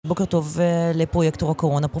בוקר טוב לפרויקטור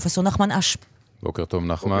הקורונה, פרופסור נחמן אש. בוקר טוב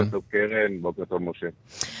נחמן. בוקר טוב קרן, בוקר טוב משה.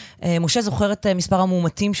 משה, זוכר את מספר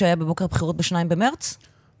המאומתים שהיה בבוקר הבחירות ב-2 במרץ?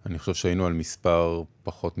 אני חושב שהיינו על מספר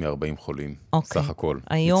פחות מ-40 חולים, סך הכל,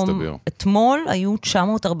 היום, מצטבר. אתמול היו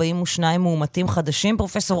 942 מאומתים חדשים,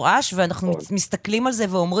 פרופסור אש, ואנחנו מסתכלים על זה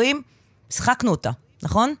ואומרים, שחקנו אותה,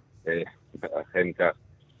 נכון? אכן כך.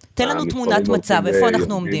 תן לנו תמונת מצב, איפה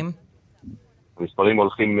אנחנו עומדים? המספרים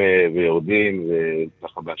הולכים ויורדים,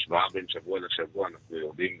 וככה בהשוואה בין שבוע לשבוע אנחנו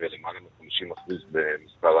יורדים בלמעלה מ-50%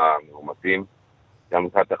 במספר המאומתים. גם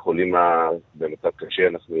מבחינת החולים במצב קשה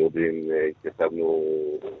אנחנו יורדים, התייצבנו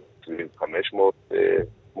סביב 500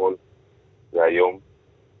 אתמול והיום,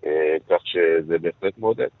 כך שזה בהחלט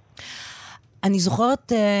מעודד. אני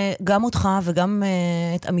זוכרת גם אותך וגם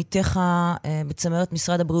את עמיתך בצמרת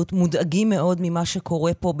משרד הבריאות מודאגים מאוד ממה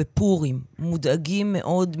שקורה פה בפורים, מודאגים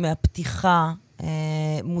מאוד מהפתיחה,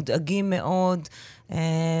 מודאגים מאוד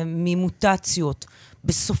ממוטציות.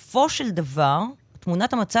 בסופו של דבר,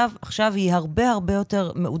 תמונת המצב עכשיו היא הרבה הרבה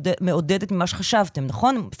יותר מעודדת ממה שחשבתם,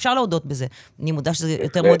 נכון? אפשר להודות בזה. אני מודה שזה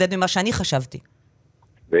יותר מעודד ממה שאני חשבתי.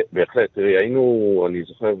 בהחלט, תראי, היינו, אני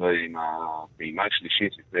זוכר, עם הפעימה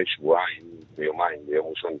השלישית לפני שבועיים, ביום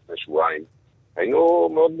ראשון לפני שבועיים, היינו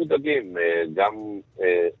מאוד מודאגים, גם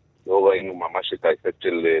לא ראינו ממש את האפקט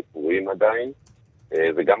של פורים עדיין,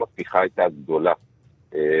 וגם הפתיחה הייתה גדולה,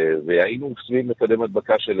 והיינו סביב מקדם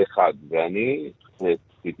הדבקה של 1, ואני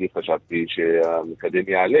חשבתי שהמקדם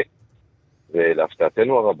יעלה,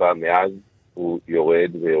 ולהפתעתנו הרבה, מאז הוא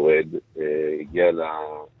יורד ויורד, הגיע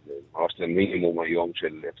ממש למינימום היום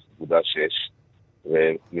של 0.6,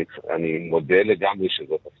 ואני מודה לגמרי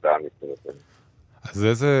שזאת הפתעה מבחינתנו.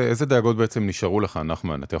 אז איזה דאגות בעצם נשארו לך,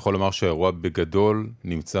 נחמן? אתה יכול לומר שהאירוע בגדול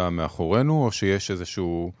נמצא מאחורינו, או שיש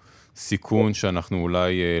איזשהו סיכון שאנחנו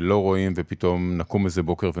אולי לא רואים ופתאום נקום איזה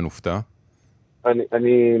בוקר ונופתע?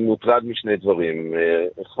 אני מוטרד משני דברים.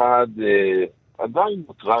 אחד, עדיין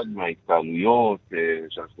מוטרד מההתקהלויות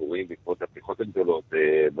שאנחנו רואים בעקבות הפתיחות הגדולות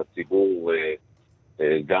בציבור.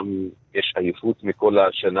 גם יש עייפות מכל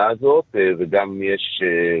השנה הזאת, וגם יש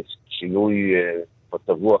שינוי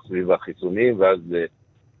בטבוע סביב החיסונים, ואז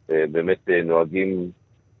באמת נוהגים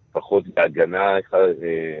פחות בהגנה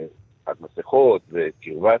עד מסכות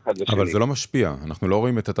וקרבה אחד לשני. אבל זה לא משפיע, אנחנו לא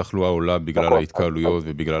רואים את התחלואה עולה בגלל ההתקהלויות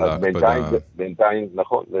ובגלל ההקפדה. בינתיים,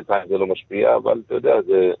 נכון, בינתיים זה לא משפיע, אבל אתה יודע,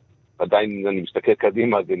 זה עדיין, אני מסתכל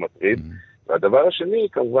קדימה, זה מטריד. והדבר השני,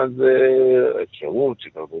 כמובן, זה האפשרות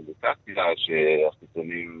שתעבור מוטציה,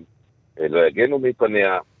 שהחיסונים לא יגנו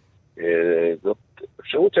מפניה. זאת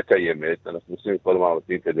אפשרות שקיימת, אנחנו עושים את כל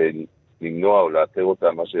המאמצים כדי למנוע או לאתר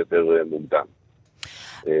אותה מה שיותר מוקדם.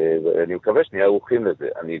 ואני מקווה שנהיה ערוכים לזה.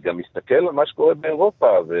 אני גם מסתכל על מה שקורה באירופה,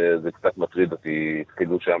 וזה קצת מטריד אותי,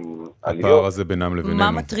 התחילו שם עליות. הפער הזה בינם לבינינו.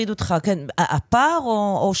 מה מטריד אותך? כן, הפער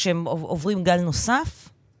או שהם עוברים גל נוסף?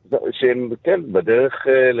 שהם, כן, בדרך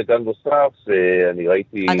לגל נוסף, אני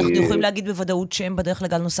ראיתי... אנחנו יכולים להגיד בוודאות שהם בדרך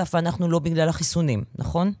לגל נוסף, ואנחנו לא בגלל החיסונים,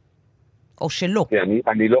 נכון? או שלא. כן,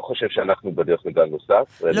 אני לא חושב שאנחנו בדרך לגל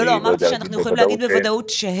נוסף. לא, אמרתי שאנחנו יכולים להגיד בוודאות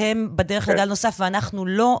שהם בדרך לגל נוסף, ואנחנו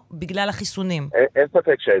לא בגלל החיסונים. אין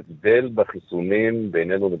ספק שההבדל בחיסונים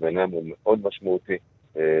בינינו לבינם הוא מאוד משמעותי.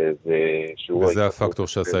 וזה הפקטור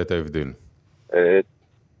שעשה את ההבדל.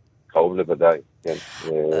 קרוב לוודאי, כן.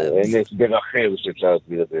 אין הסבר אחר שאפשר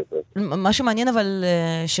להסביר את זה יותר. מה שמעניין אבל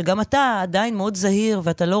שגם אתה עדיין מאוד זהיר,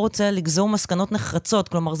 ואתה לא רוצה לגזור מסקנות נחרצות,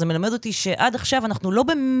 כלומר זה מלמד אותי שעד עכשיו אנחנו לא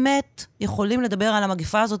באמת יכולים לדבר על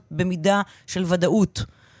המגפה הזאת במידה של ודאות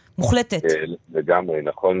מוחלטת. לגמרי,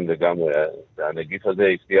 נכון, לגמרי. הנגיף הזה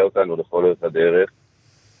הפתיע אותנו לכל אורך הדרך,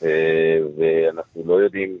 ואנחנו לא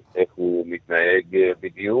יודעים איך הוא מתנהג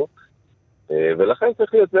בדיוק, ולכן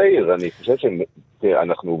צריך להיות זהיר. אני חושב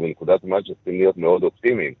שאנחנו בנקודת זמן שצריכים להיות מאוד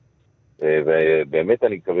אופטימיים, ובאמת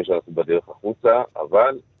אני מקווה שאנחנו בדרך החוצה,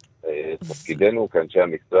 אבל תפקידנו כאנשי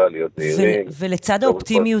המקצוע להיות זהירים. ולצד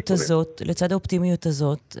האופטימיות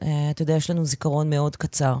הזאת, אתה יודע, יש לנו זיכרון מאוד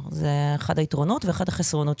קצר. זה אחד היתרונות ואחד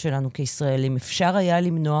החסרונות שלנו כישראלים. אפשר היה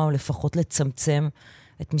למנוע או לפחות לצמצם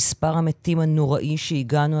את מספר המתים הנוראי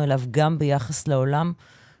שהגענו אליו גם ביחס לעולם,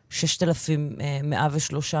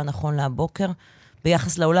 6,103 נכון להבוקר,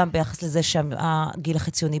 ביחס לעולם, ביחס לזה שהגיל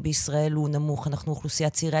החציוני בישראל הוא נמוך, אנחנו אוכלוסייה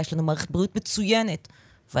צעירה, יש לנו מערכת בריאות מצוינת,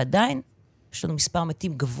 ועדיין יש לנו מספר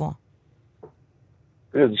מתים גבוה.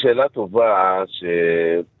 זו שאלה טובה,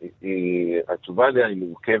 שהתשובה עליה היא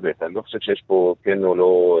מורכבת, אני לא חושב שיש פה כן או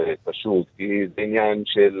לא פשוט, כי זה עניין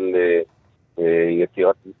של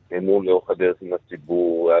יצירת אמון לאורך הדרך עם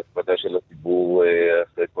הציבור, ההקפדה של הציבור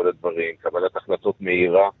אחרי כל הדברים, קבלת החלטות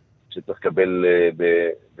מהירה שצריך לקבל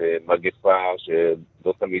במגפה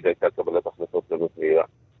שלא תמיד הייתה קבלת החלטות כזאת מהירה.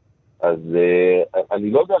 אז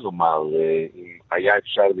אני לא יודע לומר אם היה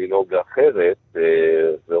אפשר לנהוג אחרת,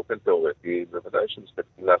 באופן תיאורטי, בוודאי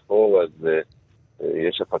שמסתכלים לאחור, אז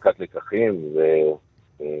יש הפקת לקחים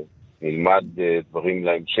ונלמד דברים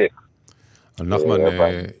להמשך. נחמן,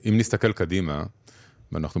 אם נסתכל קדימה,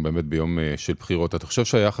 ואנחנו באמת ביום של בחירות, אתה חושב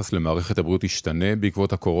שהיחס למערכת הבריאות ישתנה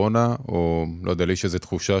בעקבות הקורונה, או לא יודע, לי יש איזו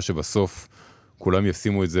תחושה שבסוף כולם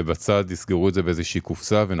ישימו את זה בצד, יסגרו את זה באיזושהי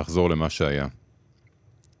קופסה ונחזור למה שהיה?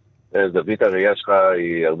 זווית הראייה שלך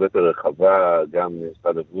היא הרבה יותר רחבה, גם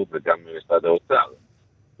משרד הבריאות וגם משרד האוצר.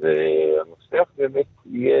 והמפתח באמת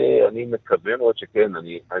יהיה, אני מקווה מאוד שכן,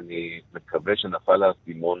 אני מקווה שנפל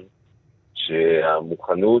האסימון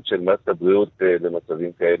שהמוכנות של מערכת הבריאות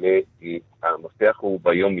למצבים כאלה, המפתח הוא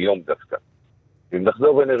ביום יום דווקא. אם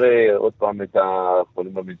נחזור ונראה עוד פעם את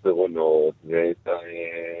החולים במסדרונות ואת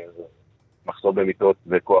המחסור במיטות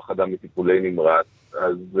וכוח אדם מטיפולי נמרץ,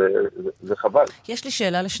 אז זה חבל. יש לי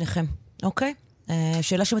שאלה לשניכם, אוקיי?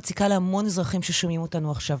 שאלה שמציקה להמון אזרחים ששומעים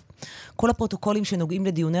אותנו עכשיו. כל הפרוטוקולים שנוגעים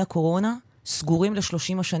לדיוני הקורונה סגורים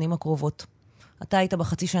ל30 השנים הקרובות. אתה היית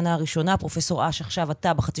בחצי שנה הראשונה, פרופסור אש עכשיו,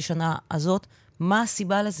 אתה בחצי שנה הזאת. מה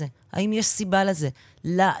הסיבה לזה? האם יש סיבה לזה?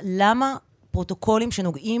 למה פרוטוקולים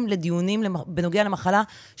שנוגעים לדיונים בנוגע למחלה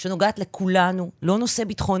שנוגעת לכולנו, לא נושא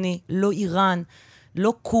ביטחוני, לא איראן,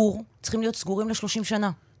 לא קור, צריכים להיות סגורים ל30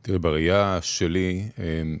 שנה? תראה, בראייה שלי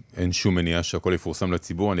אין שום מניעה שהכל יפורסם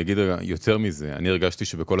לציבור. אני אגיד יותר מזה, אני הרגשתי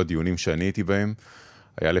שבכל הדיונים שאני הייתי בהם,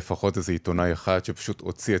 היה לפחות איזה עיתונאי אחד שפשוט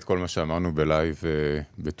הוציא את כל מה שאמרנו בלייב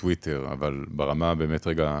בטוויטר, אבל ברמה באמת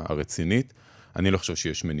רגע הרצינית, אני לא חושב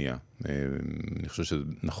שיש מניעה. אני חושב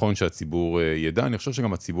שנכון שהציבור ידע, אני חושב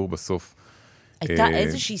שגם הציבור בסוף... הייתה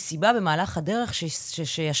איזושהי סיבה במהלך הדרך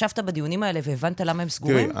שישבת בדיונים האלה והבנת למה הם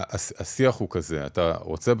סגורים? תראי, השיח הוא כזה, אתה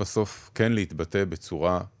רוצה בסוף כן להתבטא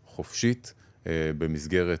בצורה חופשית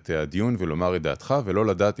במסגרת הדיון ולומר את דעתך, ולא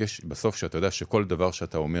לדעת, יש בסוף שאתה יודע שכל דבר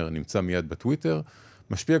שאתה אומר נמצא מיד בטוויטר,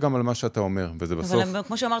 משפיע גם על מה שאתה אומר, וזה בסוף... אבל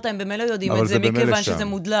כמו שאמרת, הם במילא יודעים את זה, מכיוון שזה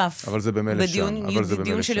מודלף. אבל זה במילא שם.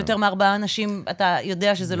 בדיון של יותר מ4 אנשים, אתה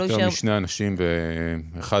יודע שזה לא יישאר... יותר משני אנשים,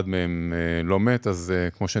 ואחד מהם לא מת, אז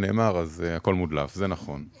כמו שנאמר, אז הכל מודלף, זה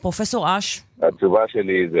נכון. פרופסור אש? התשובה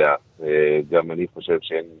שלי זה, גם אני חושב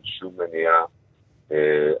שאין שום מניעה,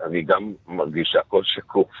 אני גם מרגיש שהכל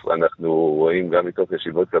שקוף. אנחנו רואים גם מתוך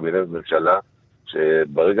ישיבות קבינט ממשלה,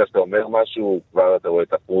 שברגע שאתה אומר משהו, כבר אתה רואה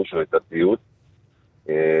את הפרוש או את הציוט,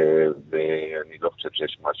 ואני לא חושב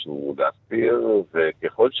שיש משהו להסתיר,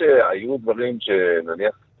 וככל שהיו דברים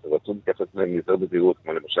שנניח רצו להתייחס להם יותר בזהירות,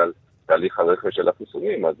 כמו למשל תהליך הרכש של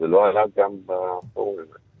החיסונים, אז זה לא עלה גם בפורום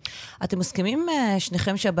הזה. אתם מסכימים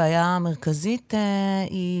שניכם שהבעיה המרכזית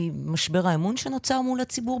היא משבר האמון שנוצר מול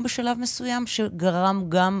הציבור בשלב מסוים, שגרם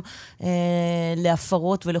גם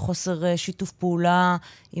להפרות ולחוסר שיתוף פעולה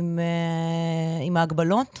עם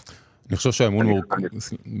ההגבלות? אני חושב שהאמון הוא...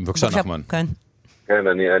 בבקשה, נחמן. כן. כן,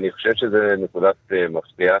 אני חושב שזה נקודת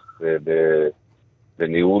מפתח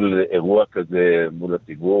בניהול אירוע כזה מול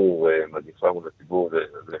הציבור, מגיפה מול הציבור,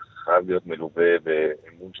 זה חייב להיות מלווה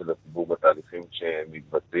באמון של הציבור בתהליכים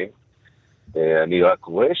שמתבצעים. אני רק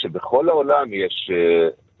רואה שבכל העולם יש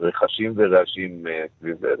רכשים ורעשים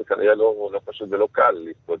סביב זה, זה כנראה לא פשוט ולא קל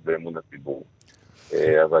לזכות באמון הציבור.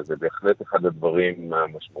 אבל זה בהחלט אחד הדברים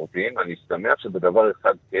המשמעותיים. אני שמח שבדבר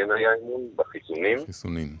אחד כן היה אמון בחיסונים.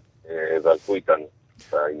 והלכו איתנו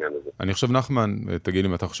בעניין הזה. אני חושב, נחמן, תגיד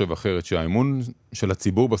אם אתה חושב אחרת, שהאמון של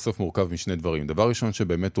הציבור בסוף מורכב משני דברים. דבר ראשון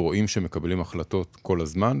שבאמת רואים שמקבלים החלטות כל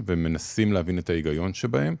הזמן, ומנסים להבין את ההיגיון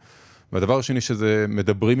שבהם. והדבר השני שזה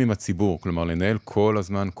מדברים עם הציבור, כלומר לנהל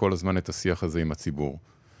כל הזמן את השיח הזה עם הציבור.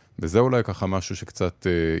 וזה אולי ככה משהו שקצת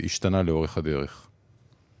השתנה לאורך הדרך.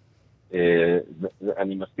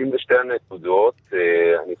 אני מסכים לשתי הנקודות.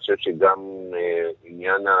 אני חושב שגם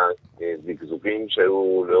עניין הזגזוגים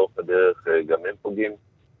שהיו לאורך הדרך, גם הם פוגעים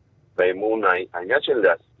באמון. העניין של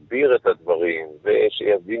להסביר את הדברים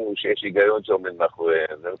ושיבינו שיש היגיון שעומד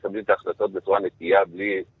מאחוריהם ומקבלים את ההחלטות בצורה נקייה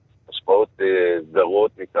בלי השפעות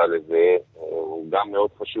זרות נקרא לזה, הוא גם מאוד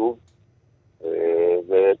חשוב.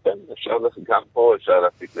 וכן, גם פה אפשר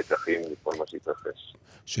להפיק לקחים לכל מה שהתרחש.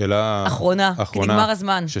 שאלה אחרונה, כי נגמר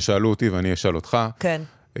הזמן. ששאלו אותי ואני אשאל אותך. כן.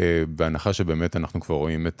 בהנחה שבאמת אנחנו כבר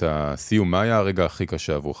רואים את הסיום, מה היה הרגע הכי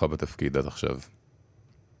קשה עבורך בתפקיד עד עכשיו?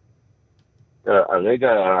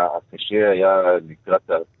 הרגע הקשה היה לקראת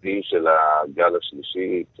הארצי של הגל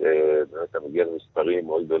השלישי, שבאמת אתה מגיע למספרים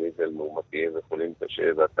מאוד גדולים של מאומתים וחולים קשה,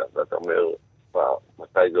 ואתה אומר,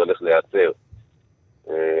 מתי זה הולך להיעצר?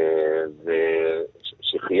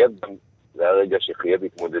 ושחייב גם, זה הרגע שחייב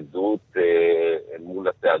התמודדות מול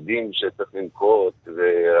הצעדים שצריך לנקוט,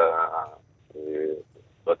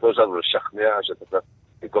 ובאותו שלב לשכנע שאתה צריך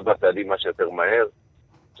לנקוט בצעדים מה שיותר מהר.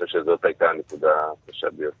 חושב שזאת הייתה הנקודה הקשה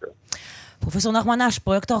ביותר. פרופסור נחמן אש,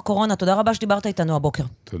 פרויקטור הקורונה, תודה רבה שדיברת איתנו הבוקר.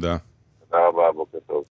 תודה.